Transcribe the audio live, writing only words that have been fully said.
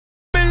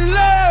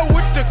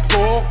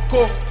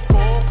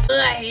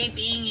I hate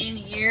being in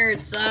here.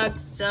 It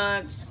sucks. It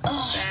sucks.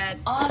 Oh, bad.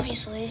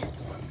 Obviously.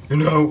 You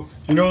know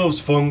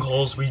those phone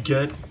calls we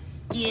get?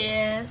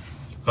 Yes.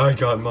 I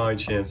got my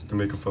chance to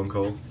make a phone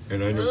call,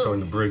 and I know someone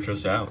to break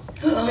us out.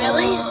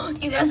 Really?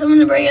 You got someone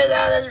to break us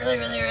out? That's really.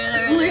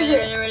 Who is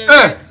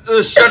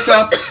it? Shut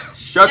up!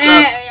 Shut up!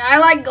 I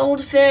like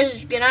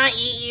goldfish. Can I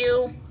eat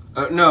you?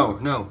 No.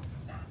 No.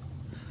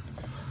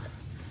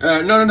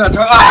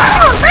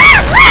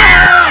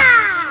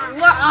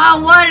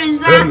 What is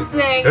that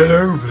thing?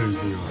 Hello,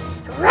 Blazion.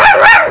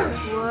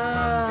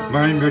 Whoa.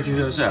 Mind breaking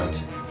us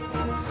out?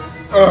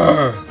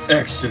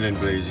 Excellent,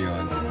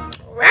 Blazion.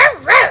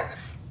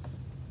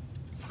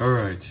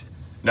 Alright,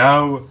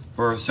 now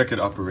for our second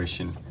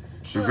operation.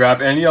 We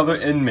grab any other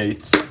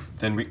inmates,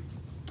 then we...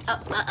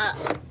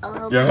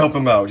 Yeah, help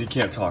him out. He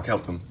can't talk.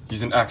 Help him.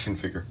 He's an action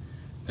figure.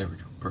 There we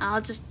go. Perfect.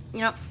 I'll just,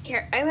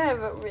 here, I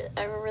have a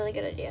really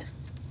good idea.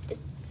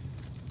 Just,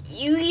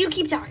 you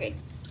keep talking.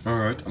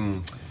 Alright,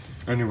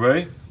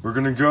 anyway, we're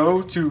gonna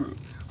go to...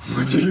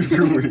 What are you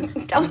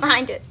doing? Don't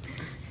mind it.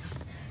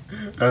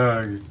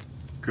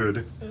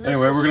 Good.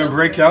 Anyway, we're gonna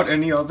break out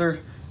any other...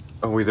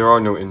 Oh wait, there are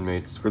no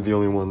inmates. We're the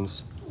only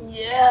ones.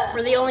 Yeah.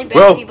 We're the only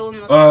bad people in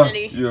the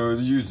city.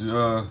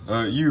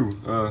 You,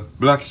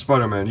 Black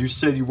Spider-Man, you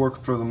said you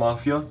work for the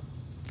Mafia?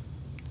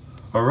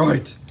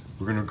 Alright,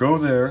 we're gonna go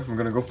there, we're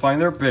gonna go find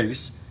their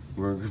base,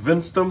 we're gonna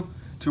convince them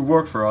to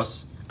work for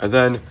us, and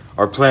then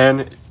our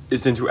plan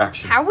is into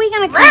action. How are we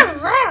gonna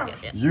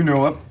You know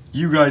what?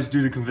 You guys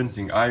do the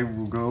convincing. I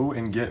will go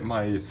and get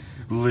my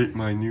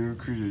new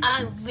creation.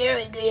 I'm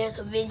very good at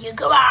convincing.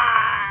 Come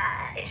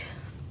on!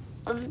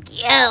 Let's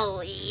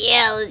go.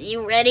 Yeah,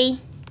 you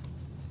ready?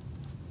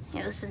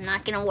 Yeah, this is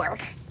not gonna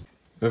work.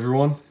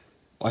 Everyone,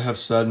 I have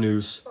sad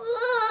news.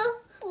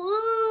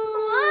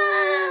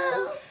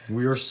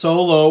 We are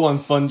so low on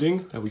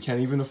funding that we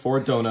can't even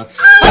afford donuts.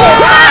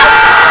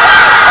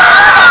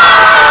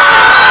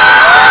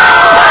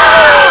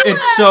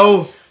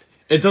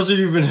 It doesn't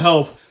even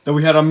help that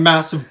we had a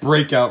massive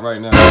breakout right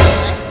now.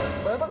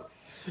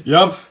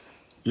 Yup.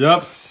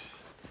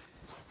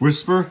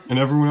 Whisper and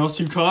everyone else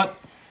you caught,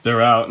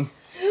 they're out.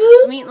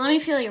 Let me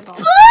feel your ball.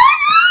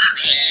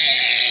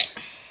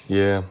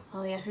 Yeah.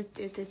 Oh yes,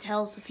 it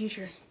tells the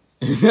future.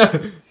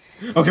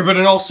 Okay, but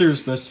in all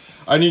seriousness,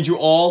 I need you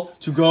all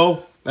to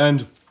go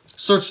and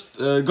search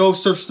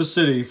the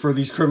city for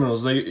these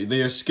criminals.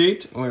 They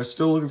escaped, and we're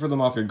still looking for the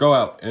Mafia. Go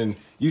out, and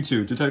you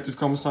two, Detective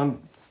Komasan,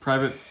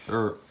 private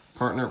or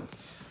partner.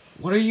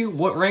 What are you?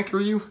 What rank are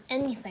you?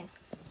 Anything.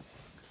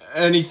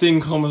 Anything,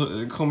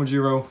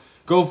 Komajiro.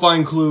 Go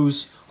find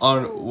clues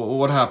on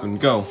what happened.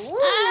 Go.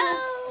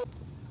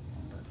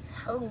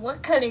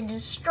 What could have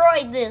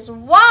destroyed this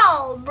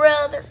wall,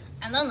 brother?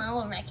 I don't know,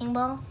 a wrecking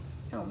ball?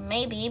 Oh,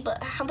 maybe,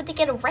 but how would they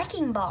get a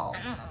wrecking ball?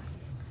 I don't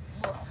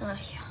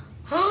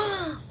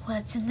know.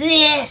 What's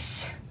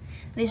this?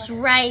 This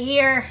right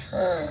here.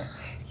 Oh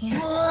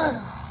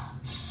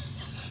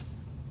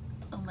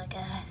my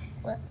god.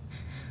 What?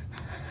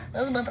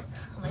 Oh my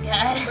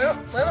god.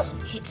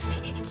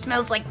 It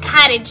smells like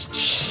cottage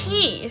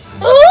cheese.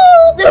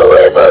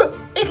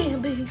 It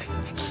can't be.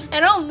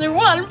 And only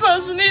one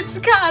person eats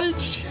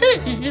cottage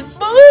cheese.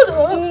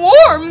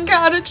 Warm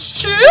cottage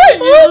cheese.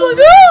 Oh my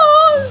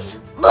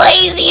god.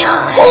 Blazing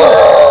on.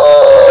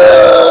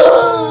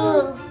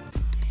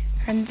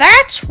 And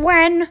that's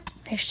when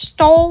they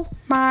stole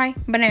my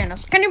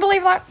bananas. Can you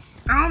believe that?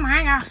 Oh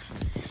my god.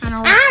 I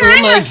know. Oh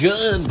my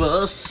god,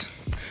 boss.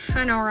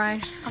 I know,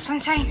 right? That's what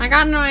I'm saying.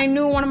 I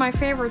knew one of my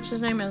favorites.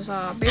 His name is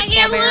Baseball Bear. I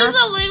can't believe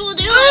somebody will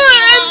do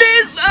it.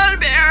 Baseball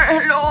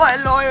Bear.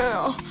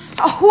 Hello.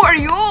 Who are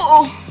you?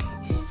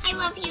 I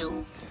love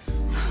you.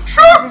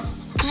 Sir!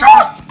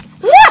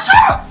 What?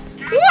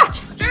 What?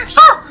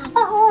 Sir!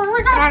 Oh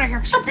my god. Get out of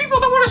here. Some people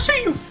don't want to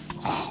see you.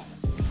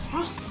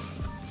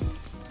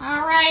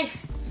 All right.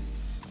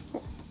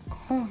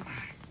 Oh my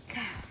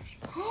gosh.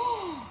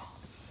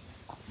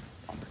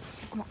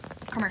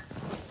 Come here.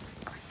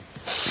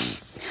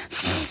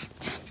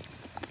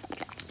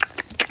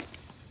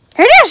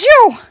 It is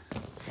you!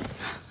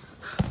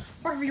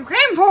 What have you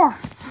came for?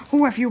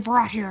 Who have you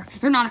brought here?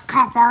 You're not a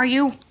cop, are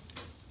you?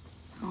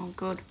 Oh,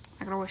 good.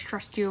 I can always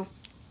trust you.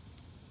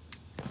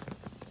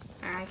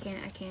 I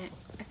can't.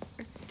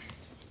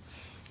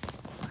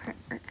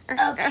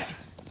 Okay.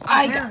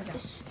 I got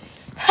this.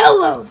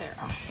 Hello there.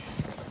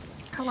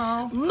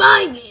 Hello.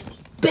 My name is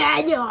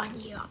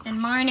Banana. And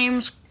my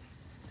name's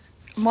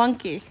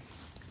Monkey.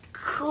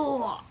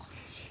 Cool.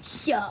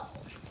 So,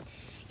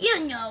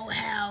 you know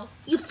how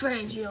your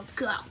friend here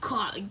got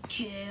caught in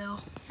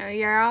jail? Oh,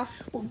 yeah?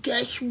 Well,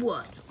 guess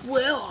what?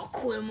 We're all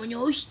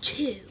criminals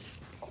too.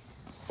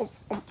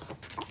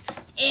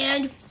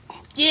 And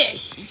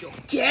this is your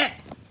gang.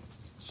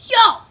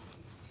 So,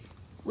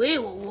 we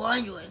were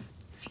wondering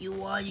if you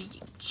wanted to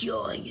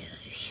join us.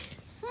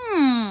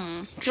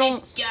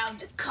 Take down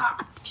the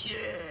cops.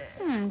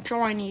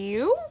 Join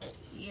you?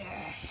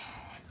 Yeah.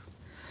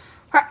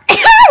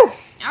 Oh,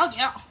 Oh,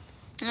 yeah.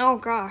 oh,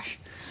 gosh.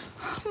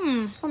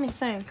 Let me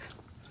think.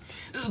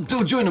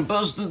 Don't join the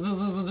boss. They're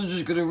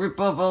just gonna rip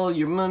off all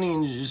your money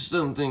and just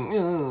something.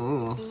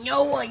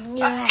 No one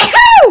knows.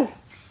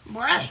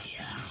 Brother,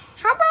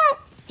 how about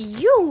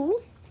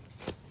you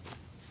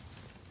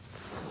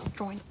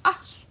join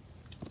us?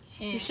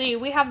 You see,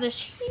 we have this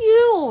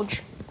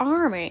huge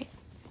army.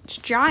 It's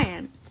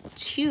giant.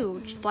 It's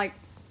huge. Like,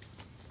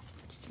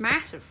 it's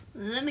massive.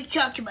 Let me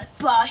talk to my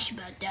boss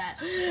about that.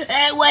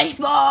 Hey, West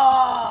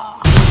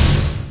Boss!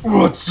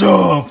 What's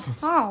up?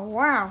 Oh,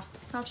 wow.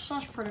 That's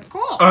pretty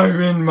cool. I'm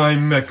in my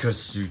mecha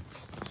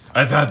suit.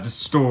 I've had this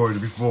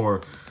stored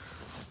before.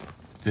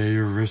 They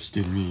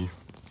arrested me.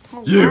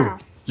 Oh, You!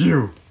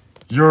 wow.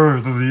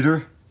 You're the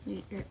leader?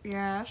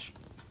 Yes.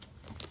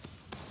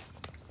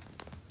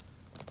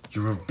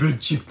 You have big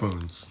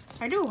cheekbones.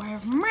 I do. I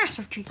have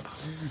massive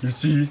cheekbones. You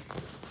see,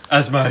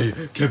 as my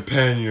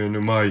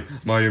companion,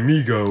 my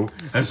amigo,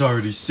 has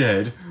already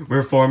said,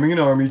 we're forming an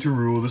army to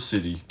rule the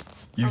city.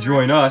 You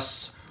join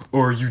us,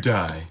 or you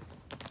die.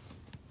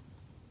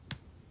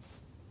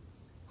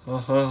 Ha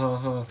ha ha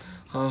ha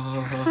ha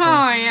ha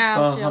ha.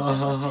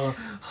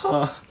 Oh,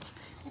 yes.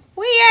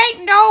 We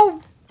ain't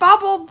no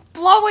bubble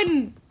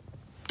blowing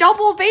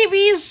double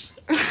babies.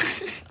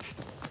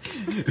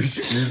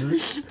 Excuse me?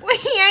 We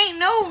ain't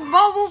no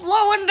bubble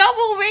blowing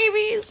double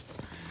babies.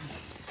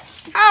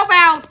 How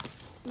about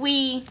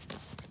we...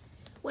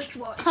 Which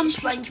one?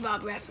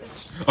 SpongeBob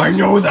reference. I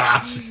know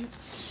that!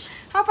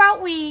 How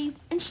about we,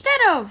 instead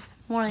of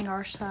wanting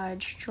our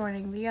sides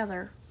joining the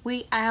other,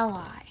 we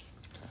ally?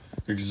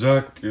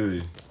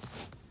 Exactly.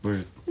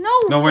 Wait.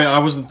 No, Wait, I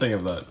wasn't thinking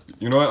of that.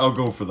 You know what? I'll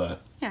go for that.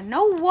 yeah,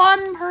 no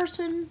one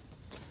person.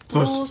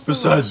 Plus, rules the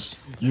besides,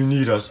 you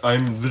need us.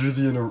 I'm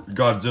literally in a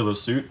Godzilla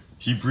suit.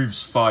 He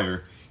breathes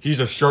fire. He's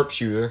a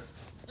sharpshooter.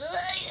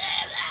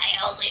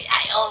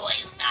 I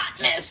always not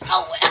miss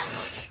so well.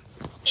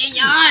 And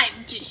I'm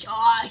just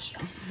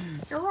awesome.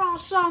 You're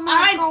awesome.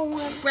 I'm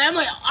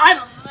criminal.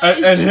 I'm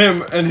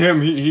amazing. And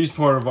him, he's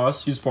part of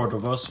us. He's part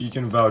of us. He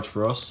can vouch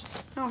for us.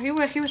 No, he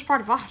was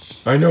part of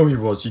us. I know he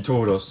was. He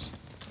told us.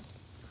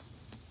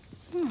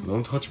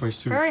 Don't touch my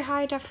suit. Very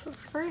high.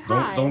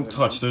 Don't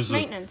touch. There's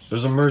maintenance.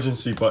 an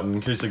emergency button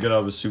in case I get out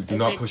of the suit. Do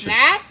not push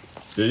that?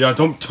 it. Yeah,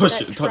 don't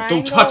touch it.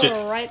 Don't touch it.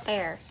 Right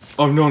there.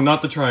 Oh no,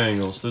 not the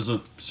triangles. There's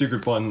a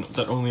secret button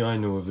that only I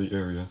know of the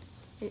area.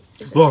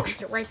 Is Look.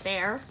 Is it right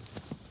there?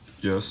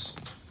 Yes.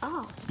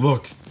 Oh.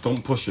 Look,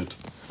 don't push it.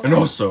 And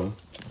also,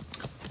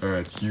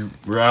 alright,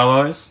 we're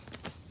allies?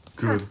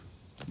 Good.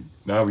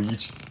 Now we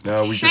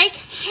Shake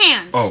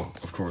hands. Oh,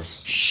 of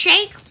course.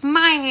 Shake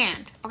my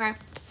hand. Okay.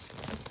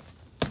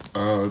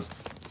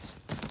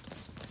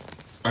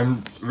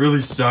 I'm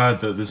really sad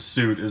that this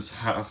suit is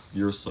half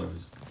your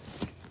size.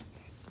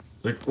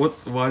 Like, what?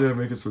 Why did I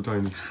make it so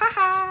tiny?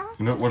 Haha.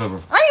 You know, whatever.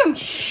 I am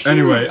huge.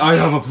 Anyway, I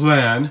have a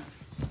plan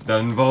that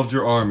involved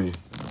your army.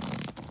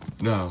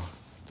 Now,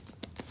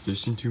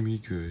 listen to me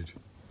good.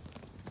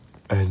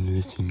 And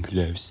listen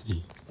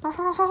closely. I'm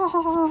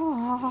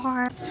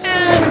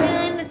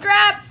in the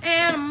trap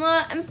and I'm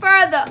looking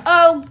for the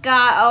oh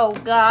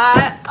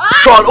god.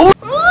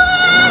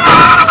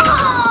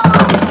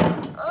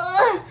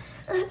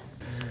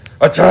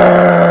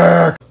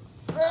 Attack!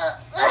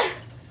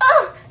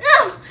 Oh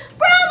no,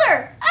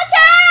 brother,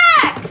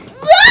 attack!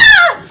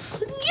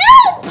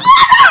 You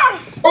brother!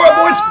 Alright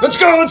boys, let's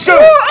go!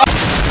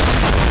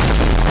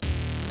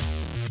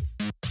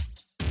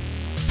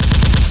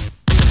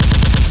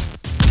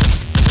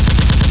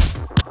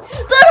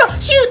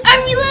 Shoot,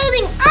 I'm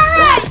reloading.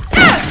 Alright.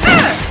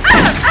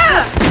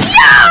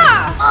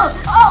 Yeah!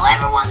 Oh,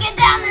 everyone get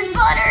down this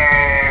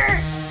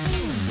butter.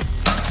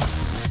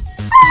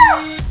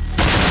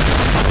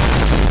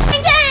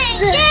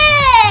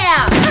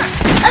 Yeah.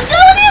 I'm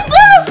going in,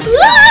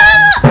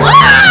 Blue.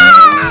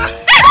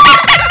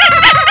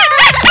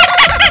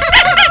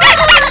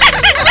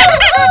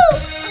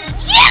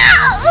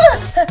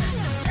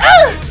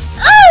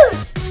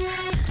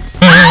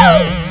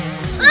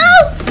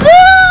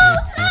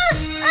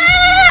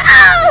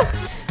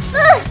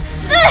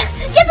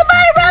 Get the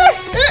butter,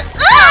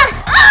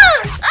 brother!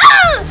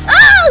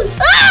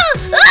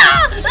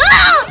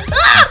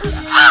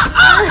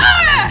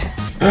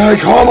 Hey,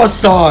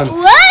 Komasan!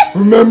 What?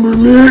 Remember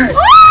me?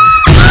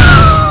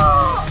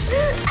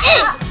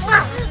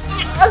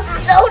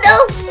 No,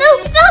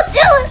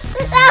 do it!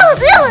 I'll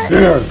do it!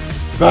 Here,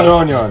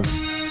 Baronyan.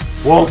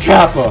 Wall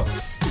Kappa.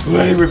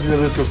 Play with your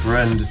little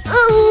friend. Ooh,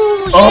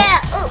 Oh. yeah!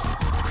 Oh,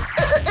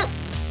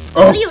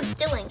 What are you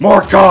doing?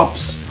 more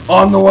cops!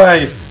 On the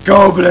way!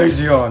 Go,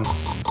 Blazion!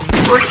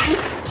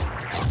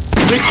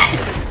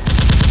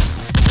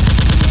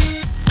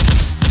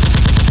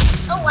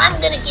 Oh, I'm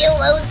gonna kill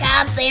those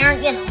cops. They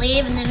aren't gonna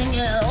leave, and then I'm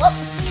gonna.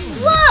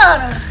 What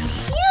are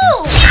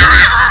you?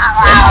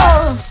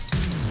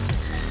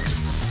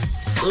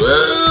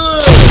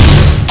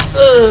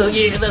 Oh,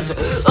 yeah, that's.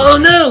 Oh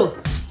no!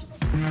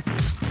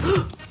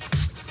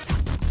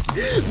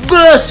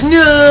 Boss,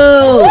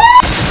 no!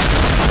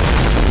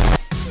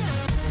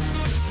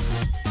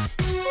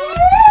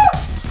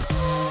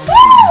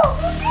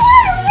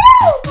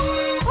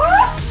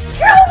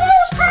 Kill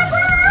those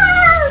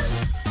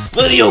coppers!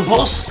 Video,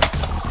 boss.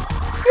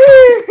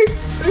 Oh,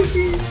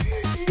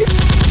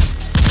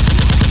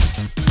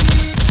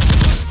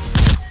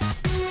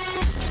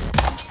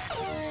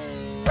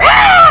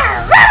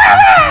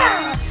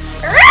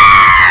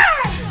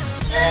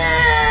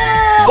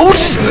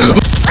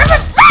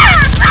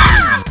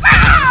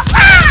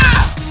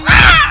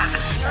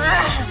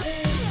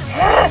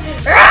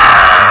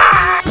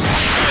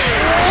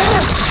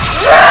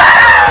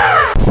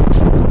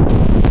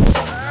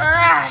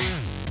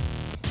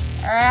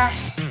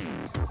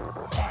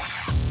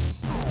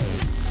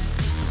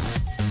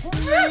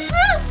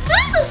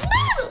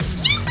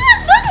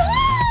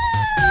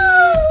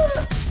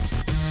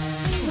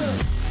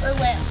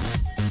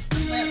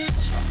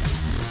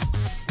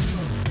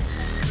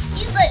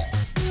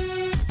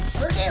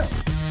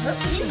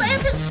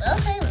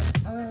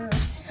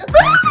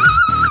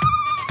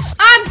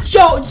 I'm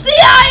George the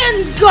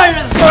Iron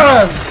Golem!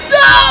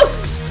 No!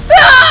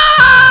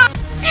 Ah!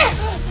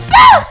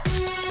 Boss!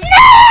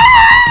 No!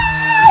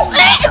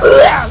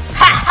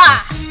 Ha ha!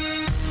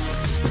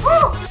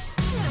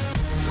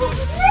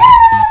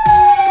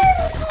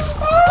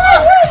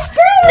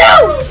 No!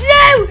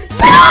 No!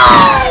 No!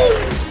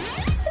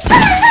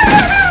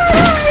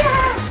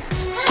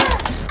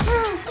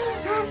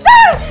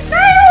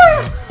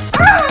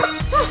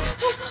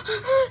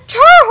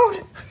 Toad!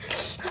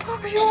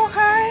 Are you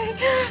okay?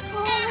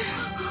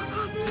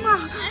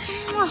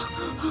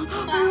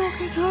 Are you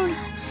okay, Toad?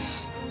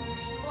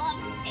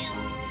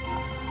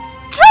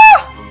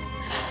 Toad!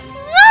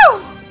 No!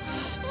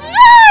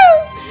 No!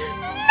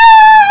 No!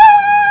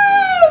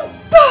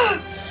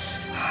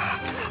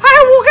 I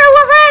will get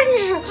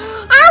revenge!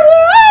 I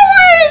will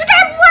always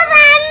get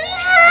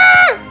revenge!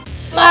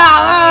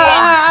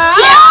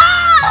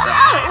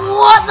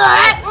 What the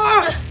heck?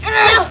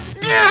 No!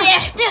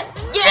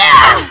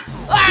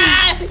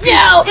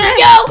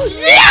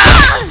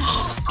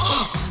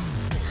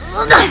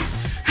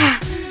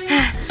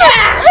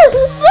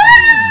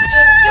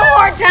 It's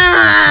your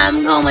time,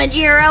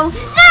 Komajiro.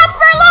 Not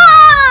for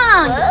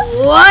long!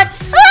 What?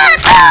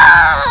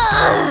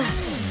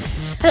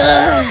 Oh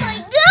my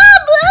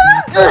god,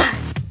 brother!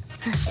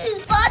 His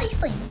body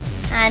slam.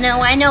 I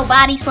know,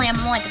 body slam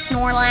him like a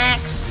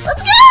Snorlax.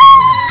 Let's go!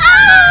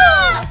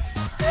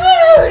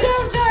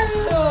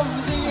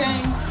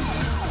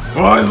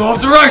 I love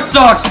the Red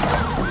Sox!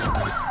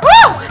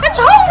 Oh! It's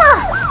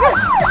Homer!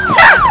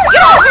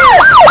 Get off here!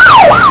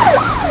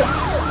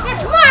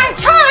 It's my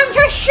time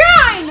to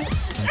shine!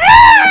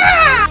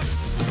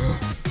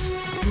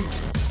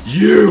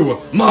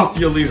 You,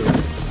 Mafia leader! How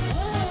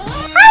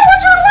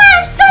was your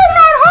last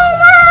donut,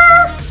 Homer?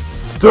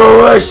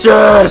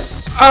 Delicious!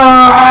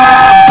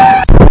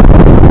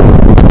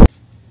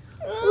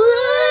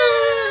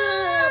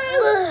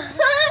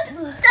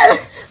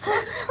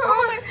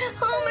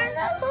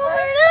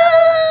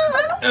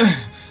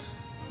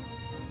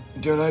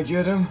 Did I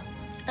get him?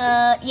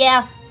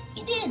 Yeah.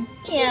 You did.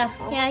 Yeah,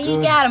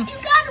 you got him. You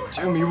got him.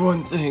 Tell me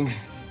one thing.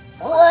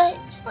 What?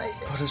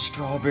 Put a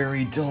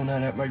strawberry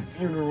donut at my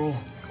funeral.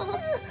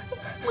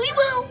 We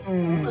will.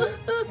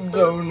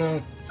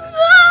 Donuts.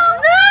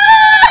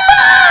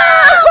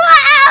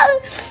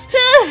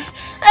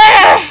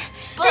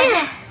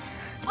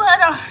 But,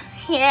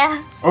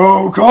 yeah.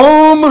 Oh,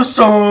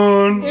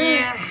 Komasan!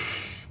 Yeah.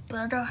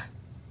 But, go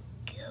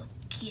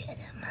get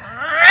him.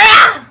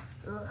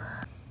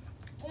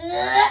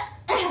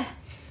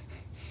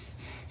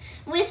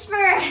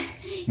 Whisper.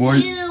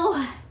 What?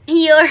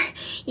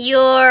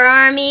 Your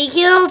army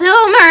killed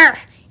Homer,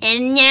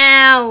 and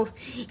now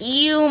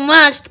you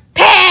must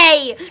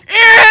pay.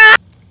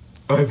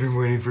 I've been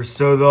waiting for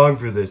so long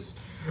for this.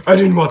 I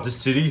didn't want the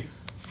city.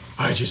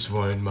 I just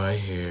wanted my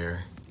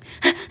hair.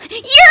 You're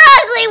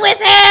ugly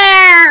with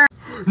hair.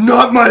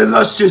 Not my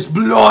luscious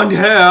blonde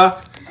hair!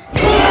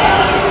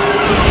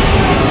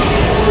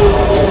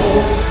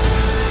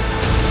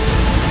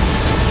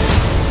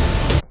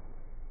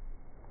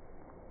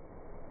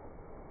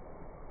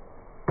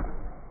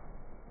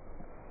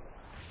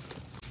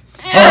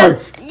 Hey!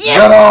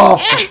 Get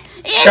off!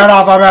 Get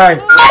off of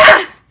me!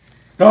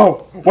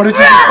 No! What did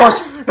you do,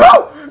 boss?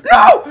 No!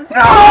 No!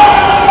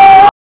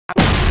 No!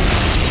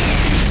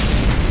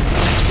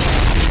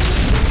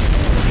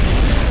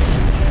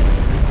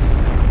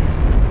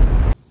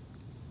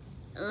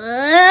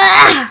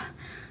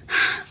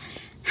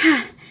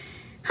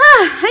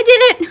 I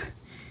did it!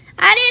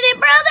 I did it,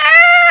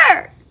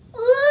 brother!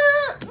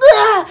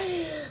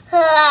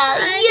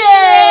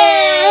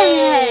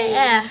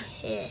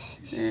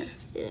 Yay!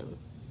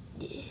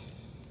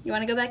 You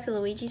want to go back to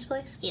Luigi's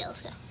place? Yeah,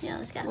 let's go. Yeah,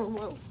 let's go.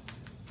 Whoa.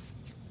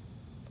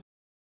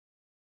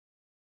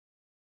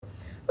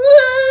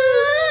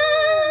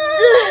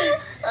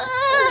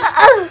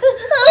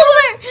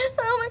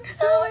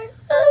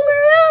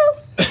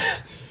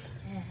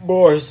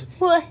 Boys,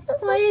 What?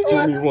 What is do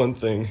it? me one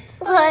thing.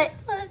 What?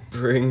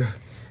 Bring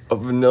a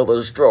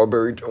vanilla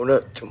strawberry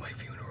donut to my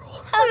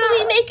funeral. How do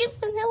we make it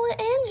vanilla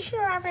and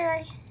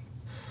strawberry?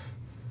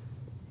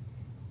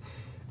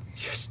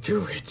 Just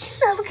do it.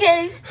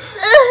 Okay.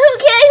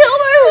 Okay,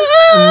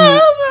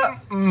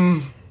 Homer.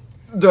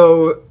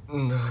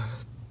 don't.